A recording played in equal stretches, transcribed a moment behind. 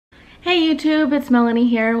Hey YouTube, it's Melanie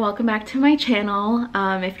here. Welcome back to my channel.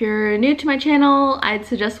 If you're new to my channel, I'd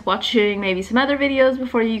suggest watching maybe some other videos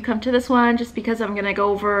before you come to this one, just because I'm gonna go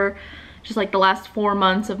over just like the last 4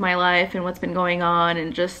 months of my life and what's been going on,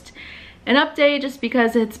 and just an update just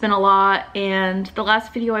because it's been a lot. And the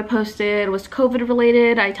last video I posted was COVID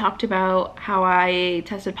related. I talked about how I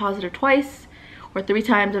tested positive twice or 3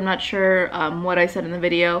 times. I'm not sure what I said in the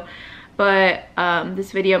video, but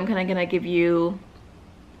this video I'm kind of gonna give you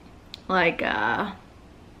like not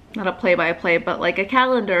a play-by-play, but like a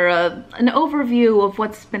calendar, an overview of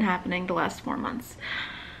what's been happening the last 4 months.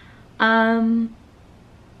 Yeah,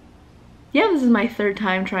 this is my 3rd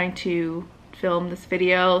time trying to film this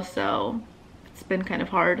video, so it's been kind of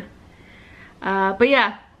hard. But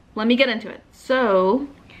yeah, let me get into it. So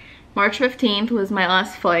March 15th was my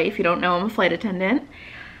last flight. If you don't know, I'm a flight attendant.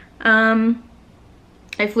 I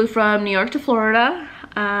flew from New York to Florida.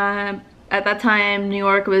 At that time, New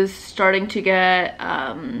York was starting to get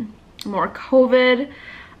more COVID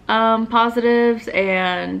positives,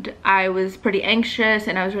 and I was pretty anxious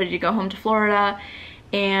and I was ready to go home to Florida,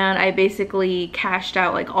 and I basically cashed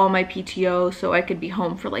out like all my PTO so I could be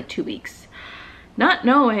home for like 2 weeks. Not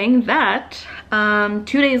knowing that 2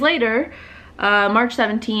 days later, March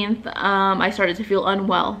 17th, I started to feel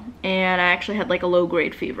unwell, and I actually had like a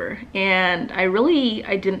low-grade fever, and I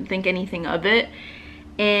didn't think anything of it.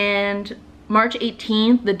 And March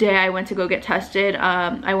 18th, the day I went to go get tested,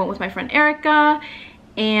 I went with my friend Erica,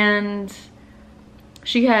 and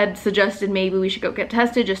she had suggested maybe we should go get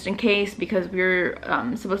tested just in case, because we were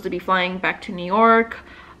supposed to be flying back to New York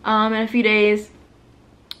in a few days.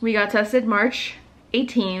 We got tested March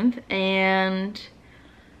 18th, and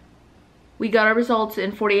we got our results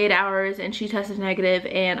in 48 hours, and she tested negative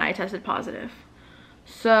and I tested positive.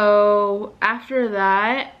 So after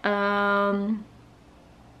that,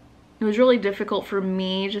 it was really difficult for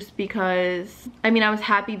me just because, I mean, I was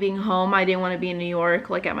happy being home. I didn't want to be in New York,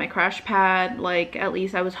 like at my crash pad. Like, at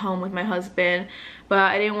least I was home with my husband, but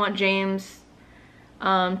I didn't want James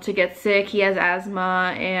to get sick. He has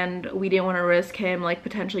asthma, and we didn't want to risk him like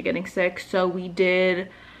potentially getting sick. So we did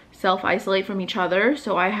self-isolate from each other.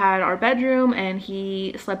 So I had our bedroom and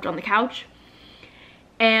he slept on the couch.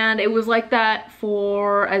 And it was like that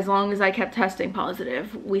for as long as I kept testing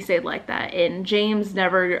positive. We stayed like that. And James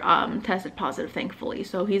never tested positive, thankfully.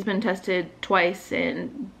 So he's been tested twice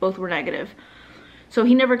and both were negative. So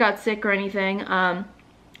he never got sick or anything.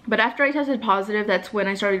 But after I tested positive, that's when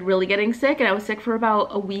I started really getting sick. And I was sick for about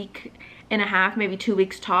a week and a half, maybe 2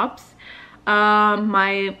 weeks tops.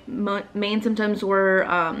 My main symptoms were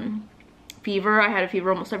fever. I had a fever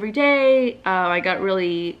almost every day. I got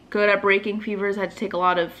really good at breaking fevers. I had to take a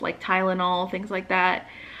lot of like Tylenol, things like that.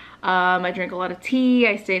 I drank a lot of tea.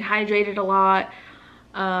 I stayed hydrated a lot.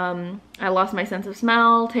 I lost my sense of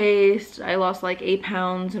smell, taste. I lost like 8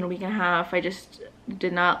 pounds in a week and a half. I just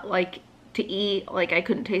did not like to eat. Like, I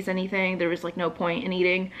couldn't taste anything. There was like no point in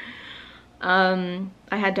eating. I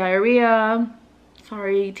had diarrhea.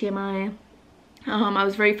 Sorry, TMI. I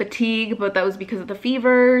was very fatigued, but that was because of the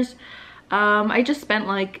fevers. I just spent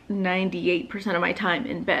like 98% of my time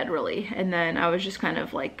in bed, really. And then I was just kind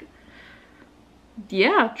of like,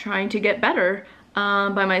 yeah, trying to get better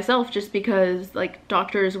by myself, just because like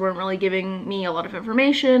doctors weren't really giving me a lot of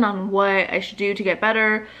information on what I should do to get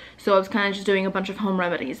better. So I was kind of just doing a bunch of home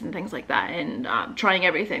remedies and things like that, and trying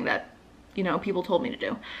everything that, you know, people told me to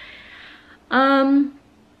do.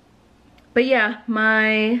 But yeah,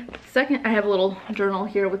 my second, I have a little journal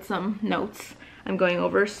here with some notes I'm going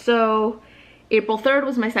over. So April 3rd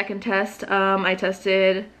was my second test. I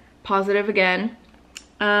tested positive again.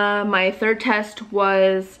 My 3rd test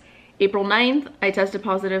was April 9th. I tested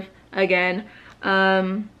positive again.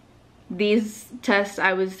 These tests,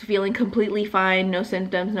 I was feeling completely fine, no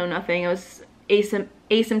symptoms, no nothing. I was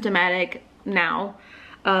asymptomatic now.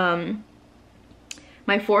 My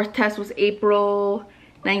 4th test was April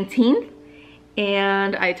 19th,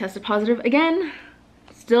 and I tested positive again.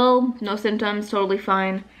 Still no symptoms, totally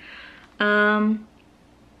fine. My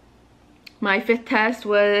 5th test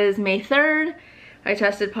was May 3rd. I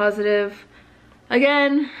tested positive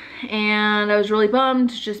again, and I was really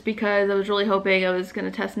bummed just because I was really hoping I was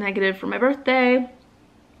gonna test negative for my birthday.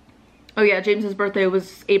 Oh yeah, James's birthday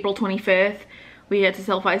was April 25th. We had to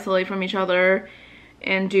self-isolate from each other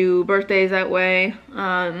and do birthdays that way.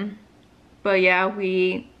 But yeah,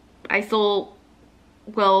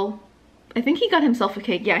 I think he got himself a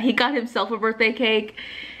cake. Yeah, he got himself a birthday cake,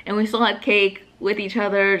 and we still had cake with each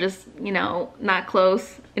other, just, you know, not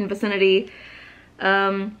close in vicinity.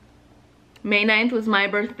 May 9th was my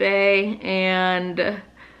birthday, and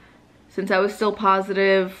since I was still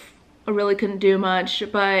positive, I really couldn't do much,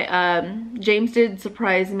 but James did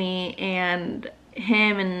surprise me, and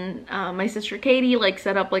him and my sister Katie like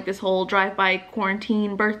set up like this whole drive-by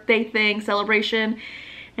quarantine birthday thing celebration,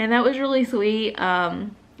 and that was really sweet. I'll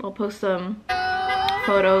post some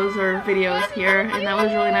photos or videos here, and that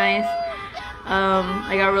was really nice.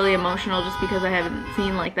 I got really emotional just because I haven't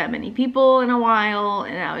seen like that many people in a while,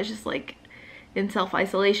 and I was just like in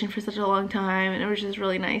self-isolation for such a long time, and it was just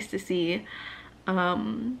really nice to see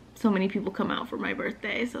so many people come out for my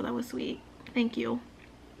birthday, so that was sweet. Thank you.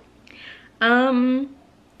 And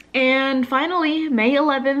finally, May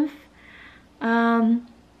 11th,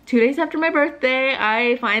 2 days after my birthday,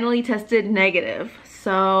 I finally tested negative.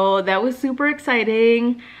 So that was super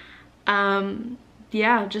exciting.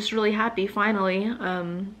 Yeah, just really happy finally.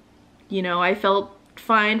 You know, I felt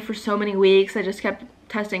fine for so many weeks. I just kept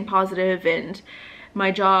testing positive, and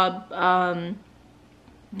my job,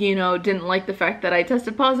 you know, didn't like the fact that I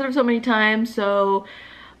tested positive so many times. So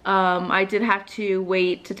I did have to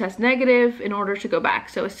wait to test negative in order to go back.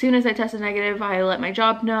 So as soon as I tested negative, I let my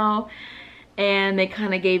job know, and they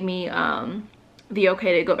kind of gave me the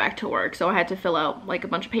okay to go back to work. So I had to fill out like a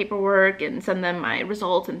bunch of paperwork and send them my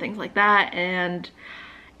results and things like that, and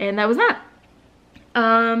that was that.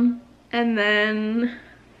 And then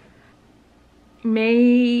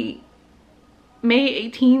May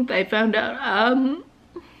 18th, I found out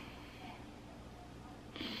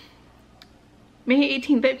May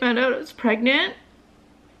 18th, I found out I was pregnant.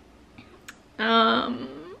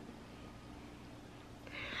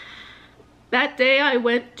 That day I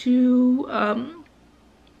went to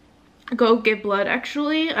go give blood.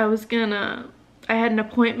 Actually, I had an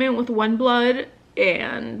appointment with One Blood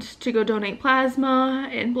and to go donate plasma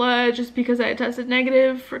and blood just because I had tested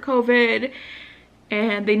negative for COVID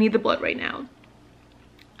and they need the blood right now.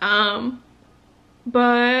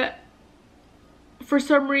 But for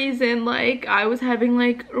some reason, like, I was having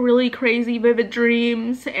like really crazy vivid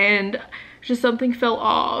dreams, and just something fell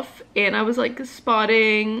off, and I was like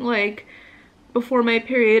spotting like before my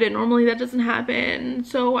period, and normally that doesn't happen.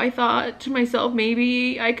 So I thought to myself,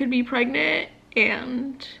 maybe I could be pregnant,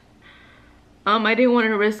 and I didn't want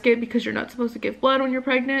to risk it because you're not supposed to give blood when you're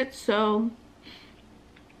pregnant. So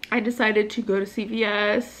I decided to go to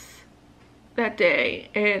CVS that day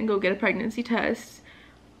and go get a pregnancy test,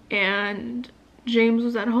 and James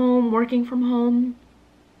was at home working from home,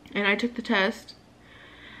 and I took the test,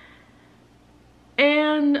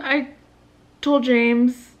 and I told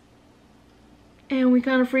James, and we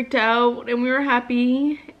kind of freaked out, and we were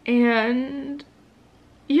happy, and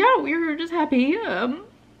yeah, we were just happy.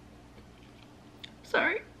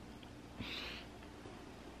 Sorry.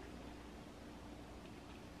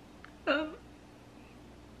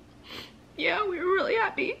 Yeah, we were really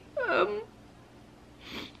happy.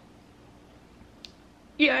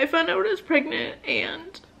 Yeah, I found out I was pregnant,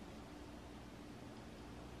 and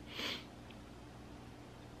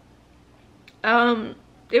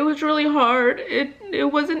it was really hard.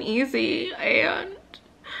 It wasn't easy, and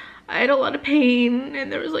I had a lot of pain,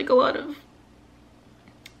 and there was like a lot of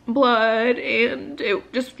blood, and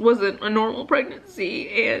it just wasn't a normal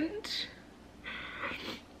pregnancy. And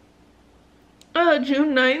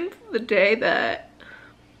June 9th, the day that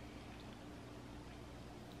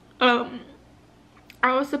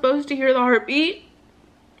I was supposed to hear the heartbeat,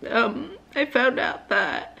 I found out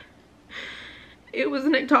that it was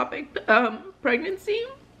an ectopic pregnancy.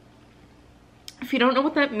 If you don't know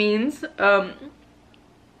what that means,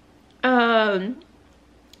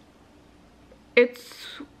 it's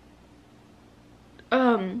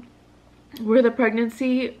where the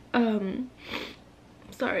pregnancy,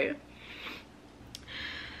 sorry,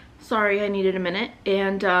 I needed a minute,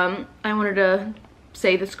 and I wanted to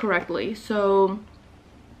say this correctly. So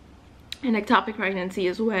an ectopic pregnancy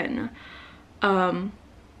is when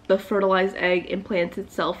the fertilized egg implants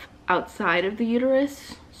itself outside of the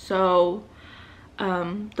uterus. So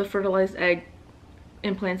the fertilized egg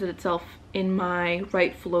implanted itself in my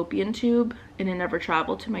right fallopian tube, and it never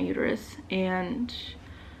traveled to my uterus. And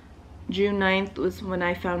June 9th was when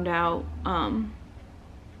I found out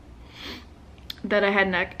that I had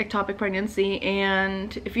an ectopic pregnancy.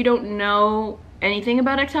 And if you don't know anything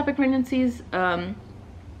about ectopic pregnancies,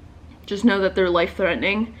 just know that they're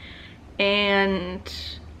life-threatening, and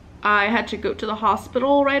I had to go to the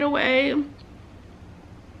hospital right away.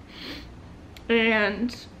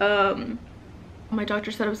 And my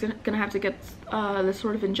doctor said I was gonna have to get this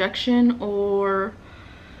sort of injection or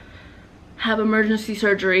have emergency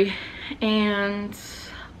surgery, and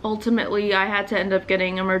ultimately I had to end up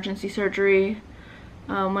getting emergency surgery.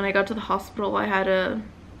 When I got to the hospital, I had a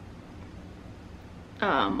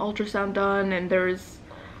ultrasound done, and there was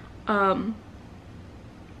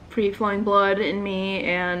free-flowing blood in me,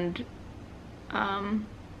 and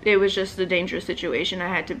it was just a dangerous situation. I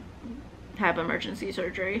had to have emergency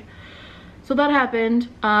surgery. So that happened.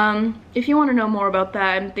 If you want to know more about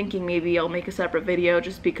that, I'm thinking maybe I'll make a separate video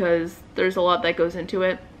just because there's a lot that goes into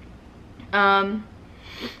it. But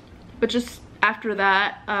just after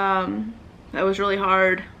that, that was really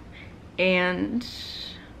hard. And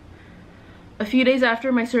a few days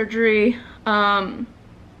after my surgery, June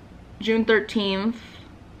 13th,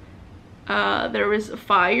 there was a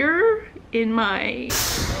fire in my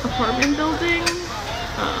apartment building.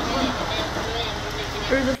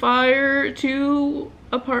 There's a fire, 2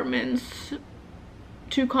 apartments,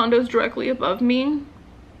 2 condos directly above me.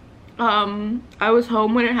 I was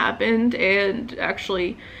home when it happened, and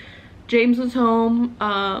actually James was home.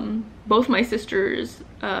 Both my sisters,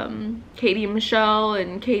 Katie and Michelle,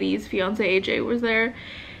 and Katie's fiance AJ was there,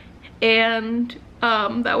 and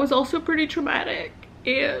that was also pretty traumatic.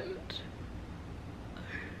 And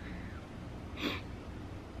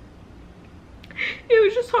it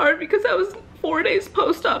was just hard because I was 4 days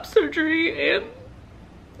post-op surgery, and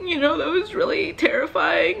you know, that was really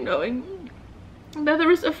terrifying knowing that there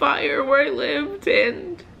was a fire where I lived,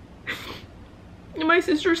 and my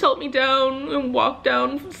sisters helped me down and walked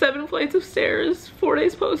down 7 flights of stairs 4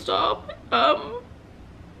 days post-op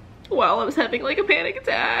while I was having like a panic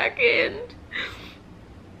attack. And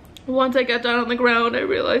once I got down on the ground, I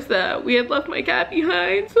realized that we had left my cat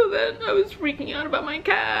behind, so then I was freaking out about my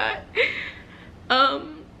cat.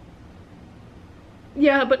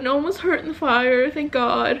 Yeah, but no one was hurt in the fire, thank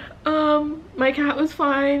God. My cat was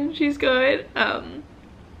fine, she's good.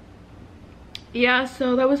 Yeah,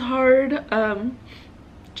 so that was hard,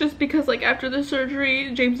 just because like after the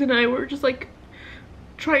surgery, James and I were just like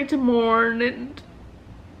trying to mourn and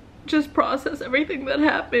just process everything that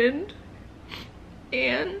happened.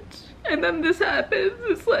 And then this happens.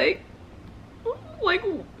 It's like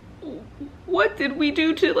what did we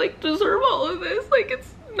do to like deserve all of this? Like,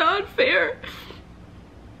 it's not fair.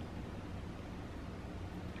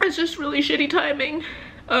 It's just really shitty timing.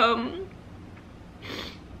 But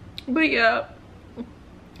yeah,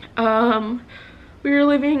 we were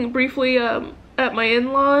living briefly at my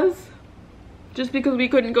in-laws just because we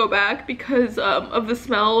couldn't go back because of the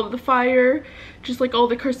smell of the fire, just like all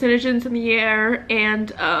the carcinogens in the air. And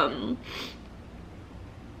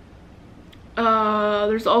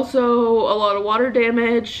there's also a lot of water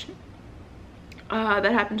damage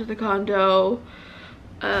that happened to the condo.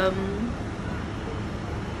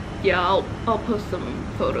 Yeah, I'll post some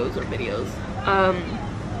photos or videos.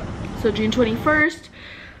 So June 21st,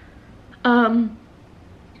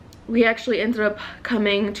 we actually ended up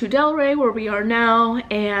coming to Delray, where we are now,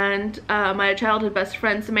 and my childhood best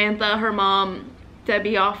friend Samantha, her mom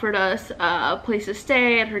Debbie, offered us a place to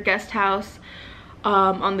stay at her guest house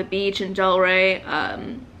on the beach in Delray.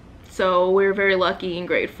 So we're very lucky and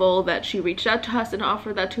grateful that she reached out to us and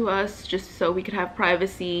offered that to us, just so we could have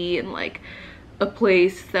privacy and like a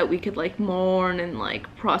place that we could like mourn and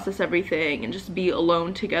like process everything and just be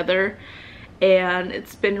alone together. And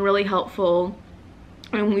it's been really helpful,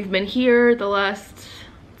 and we've been here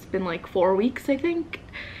it's been like 4 weeks, I think,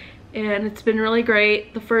 and it's been really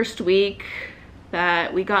great. The first week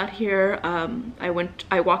that we got here, I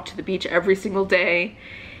walked to the beach every single day,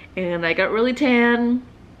 and I got really tan,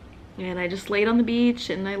 and I just laid on the beach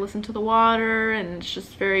and I listened to the water, and it's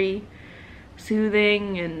just very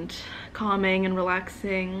soothing and calming and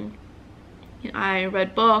relaxing. I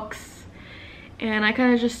read books, and I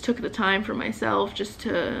kind of just took the time for myself just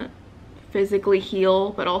to physically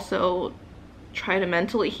heal, but also try to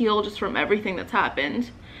mentally heal just from everything that's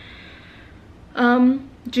happened.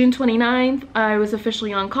 June 29th, I was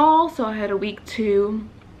officially on call, so I had a week to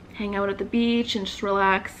hang out at the beach and just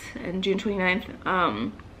relax. And June 29th,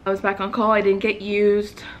 I was back on call. I didn't get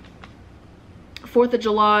used. 4th of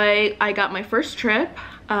July, I got my first trip.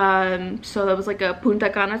 So that was like a Punta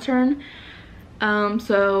Cana turn.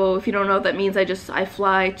 So if you don't know what that means, I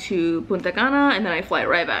fly to Punta Cana and then I fly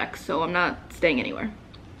right back, so I'm not staying anywhere.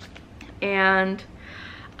 And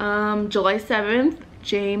July 7th,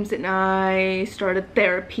 James and I started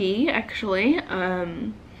therapy, actually,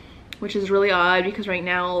 which is really odd because right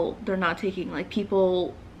now they're not taking like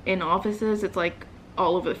people in offices. It's like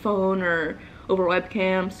all over the phone or over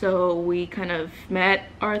webcam. So we kind of met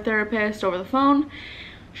our therapist over the phone.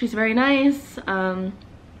 She's very nice.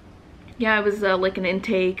 Yeah, it was like an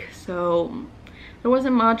intake, so there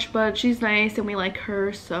wasn't much, but she's nice and we like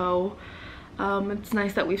her, so it's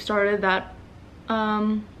nice that we've started that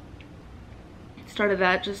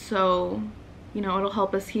just so, you know, it'll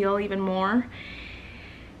help us heal even more.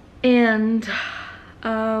 And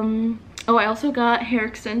Oh, I also got hair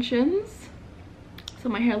extensions. So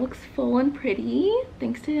my hair looks full and pretty,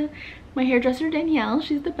 thanks to my hairdresser Danielle.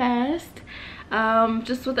 She's the best.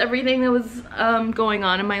 Just with everything that was going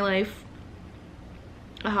on in my life,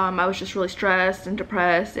 I was just really stressed and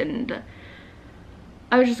depressed, and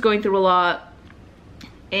I was just going through a lot,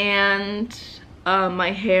 and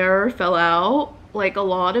my hair fell out, like a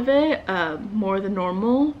lot of it, more than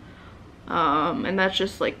normal, and that's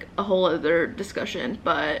just like a whole other discussion.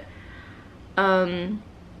 But I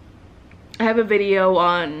have a video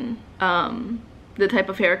on the type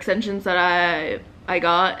of hair extensions that I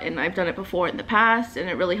got, and I've done it before in the past, and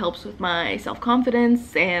it really helps with my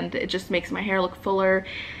self-confidence, and it just makes my hair look fuller,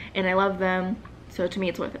 and I love them, so to me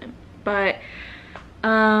it's worth it. But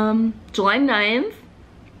July 9th,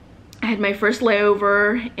 I had my first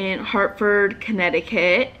layover in Hartford,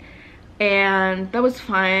 Connecticut, and that was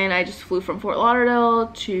fine. I just flew from Fort Lauderdale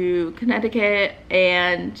to Connecticut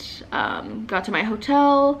and got to my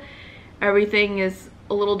hotel. Everything is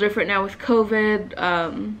a little different now with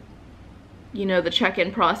COVID. You know, the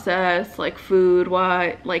check-in process, like food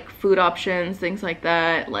options, things like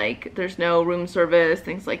that. Like there's no room service,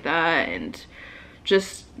 things like that, and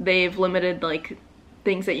just they've limited like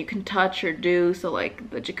things that you can touch or do, so like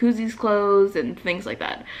the jacuzzi's closed and things like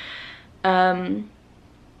that.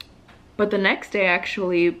 But the next day,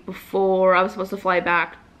 actually, before I was supposed to fly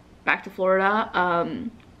back to Florida,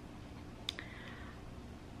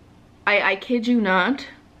 I kid you not,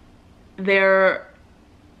 there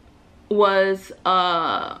was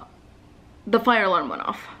the fire alarm went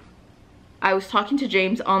off. I was talking to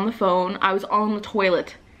James on the phone. I was on the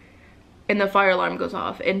toilet and the fire alarm goes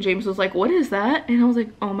off, and James was like, "What is that?" And I was like,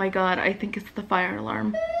 "Oh my god, I think it's the fire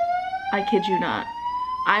alarm." I kid you not.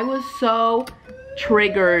 I was so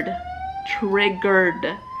triggered.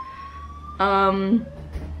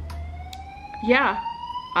 Yeah,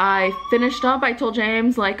 I finished up. I told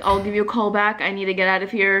James, like, I'll give you a call back, I need to get out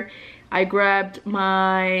of here. I grabbed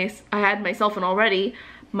I had my cell phone already,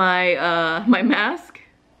 my mask,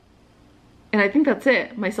 and I think that's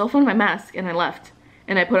it. My cell phone, my mask, and I left.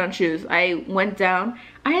 And I put on shoes. I went down.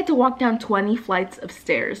 I had to walk down 20 flights of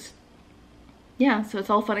stairs. Yeah, so it's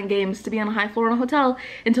all fun and games to be on a high floor in a hotel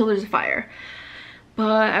until there's a fire.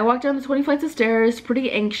 But I walked down the 20 flights of stairs,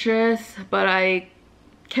 pretty anxious, but I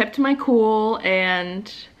kept my cool,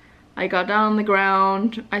 and I got down on the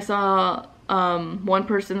ground. I saw one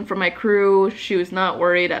person from my crew. She was not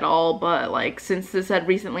worried at all, but like since this had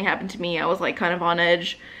recently happened to me, I was like kind of on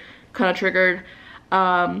edge, kind of triggered.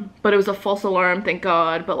 But it was a false alarm, thank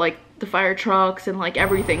God. But like the fire trucks and like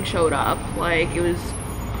everything showed up. Like it was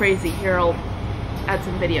crazy. Here, I'll add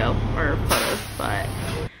some video or photos, but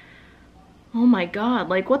oh my god,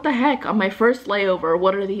 like what the heck, on my first layover,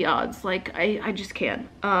 what are the odds? Like I just can't.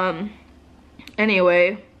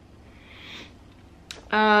 Anyway,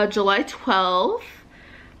 July 12th,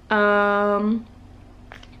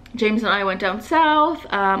 James and I went down south.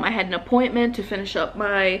 I had an appointment to finish up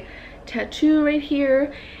my tattoo right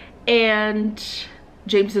here, and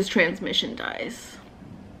James's transmission dies.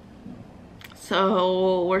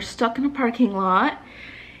 So we're stuck in a parking lot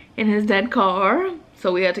in his dead car.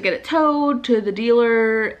 So we had to get it towed to the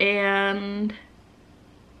dealer, and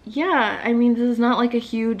yeah, I mean, this is not like a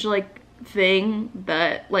huge like thing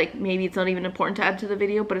that like maybe it's not even important to add to the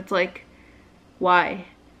video, but it's like, why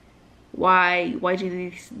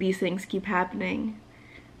do these things keep happening?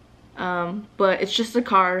 But it's just a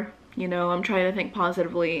car, you know. I'm trying to think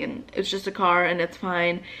positively, and it's just a car and it's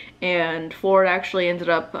fine. And Ford actually ended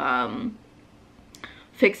up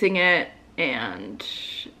fixing it, and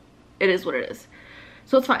it is what it is.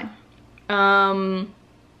 So it's fine.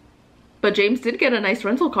 But James did get a nice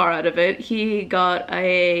rental car out of it. He got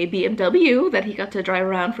a BMW that he got to drive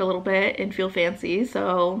around for a little bit and feel fancy,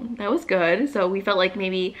 so that was good. So we felt like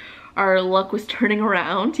maybe our luck was turning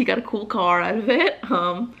around. He got a cool car out of it.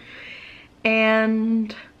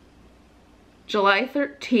 And July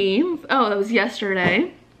 13th, oh, that was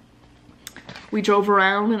yesterday, we drove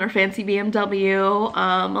around in our fancy BMW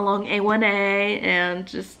along A1A, and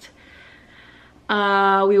just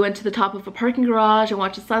we went to the top of a parking garage and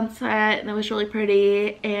watched the sunset, and it was really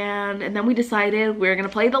pretty. And then we decided we were gonna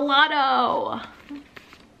play the lotto.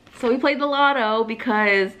 So we played the lotto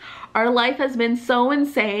because our life has been so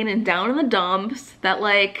insane and down in the dumps that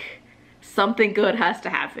like something good has to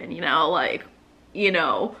happen, you know? Like, you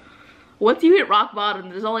know, once you hit rock bottom,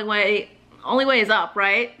 there's only way is up,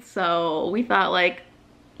 right? So we thought, like,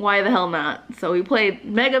 why the hell not? So we played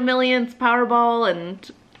Mega Millions, Powerball,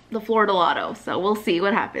 and the Florida Lotto. So we'll see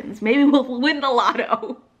what happens. Maybe we'll win the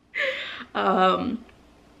lotto.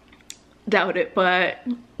 doubt it, but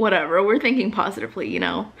whatever, we're thinking positively, you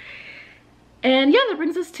know. And yeah, that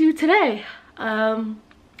brings us to today. I've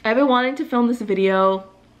been wanting to film this video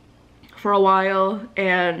for a while,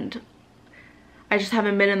 and I just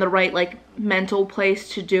haven't been in the right like mental place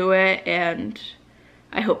to do it, and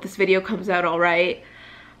I hope this video comes out all right.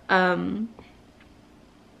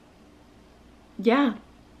 Yeah,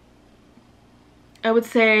 I would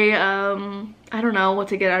say I don't know what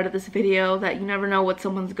to get out of this video, that you never know what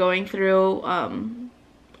someone's going through.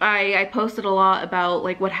 I posted a lot about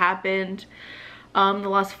like what happened the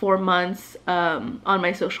last 4 months on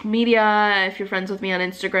my social media. If you're friends with me on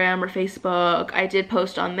Instagram or Facebook, I did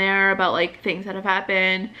post on there about like things that have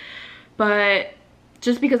happened. But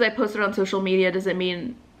just because I posted on social media doesn't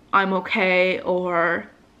mean I'm okay, or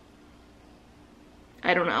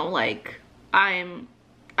I don't know, like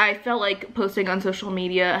I felt like posting on social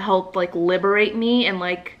media helped like liberate me, and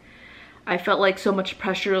like I felt like so much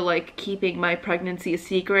pressure like keeping my pregnancy a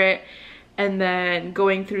secret, and then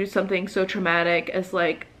going through something so traumatic as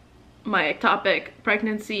like my ectopic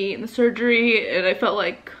pregnancy and the surgery, and I felt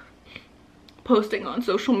like posting on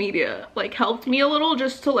social media like helped me a little,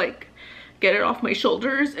 just to like get it off my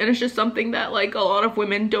shoulders. And it's just something that like a lot of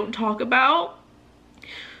women don't talk about.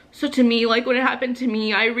 So to me, like when it happened to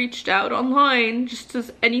me, I reached out online just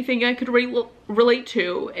as anything I could relate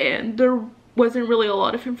to, and there wasn't really a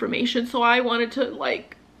lot of information, so I wanted to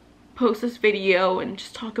like post this video and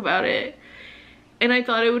just talk about it. And I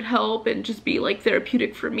thought it would help and just be like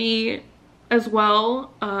therapeutic for me as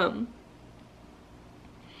well. And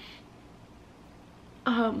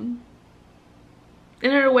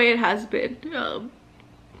in a way it has been.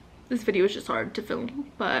 This video is just hard to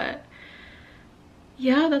film, but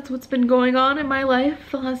yeah, that's what's been going on in my life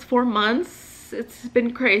the last 4 months. It's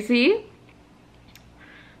been crazy,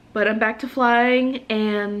 but I'm back to flying,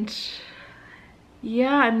 and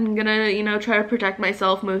yeah, I'm gonna, you know, try to protect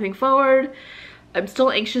myself moving forward. I'm still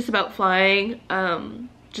anxious about flying,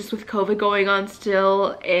 just with COVID going on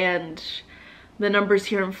still, and the numbers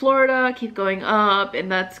here in Florida keep going up,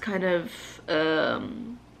 and that's kind of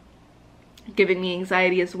giving me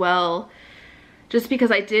anxiety as well. Just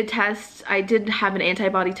because I did have an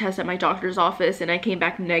antibody test at my doctor's office, and I came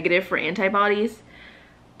back negative for antibodies,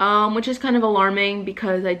 which is kind of alarming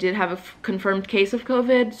because I did have a confirmed case of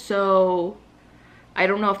COVID. So I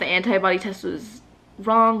don't know if the antibody test was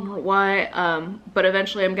wrong or what, but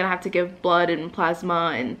eventually I'm gonna have to give blood and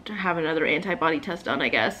plasma and have another antibody test done, I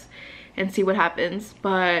guess, and see what happens.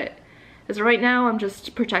 But as of right now, I'm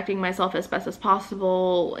just protecting myself as best as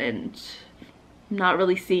possible, and not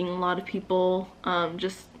really seeing a lot of people,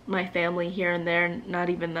 just my family here and there, not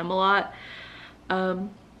even them a lot. But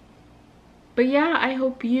yeah, I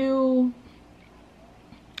hope you,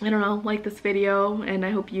 I don't know, like this video, and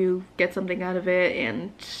I hope you get something out of it.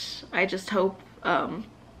 And I just hope,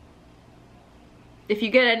 if you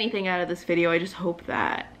get anything out of this video, I just hope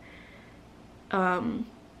that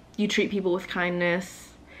you treat people with kindness,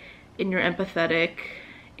 and you're empathetic,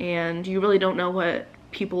 and you really don't know what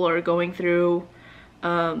people are going through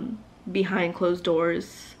behind closed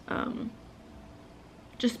doors,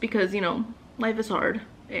 just because, you know, life is hard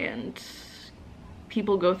and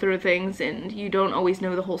people go through things and you don't always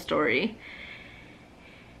know the whole story.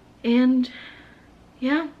 And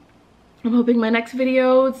yeah, I'm hoping my next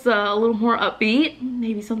video is a little more upbeat,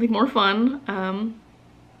 maybe something more fun.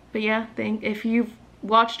 But yeah, if you've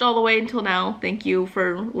watched all the way until now, thank you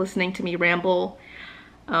for listening to me ramble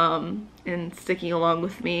and sticking along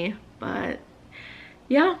with me. But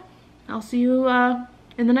yeah, I'll see you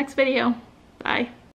in the next video. Bye.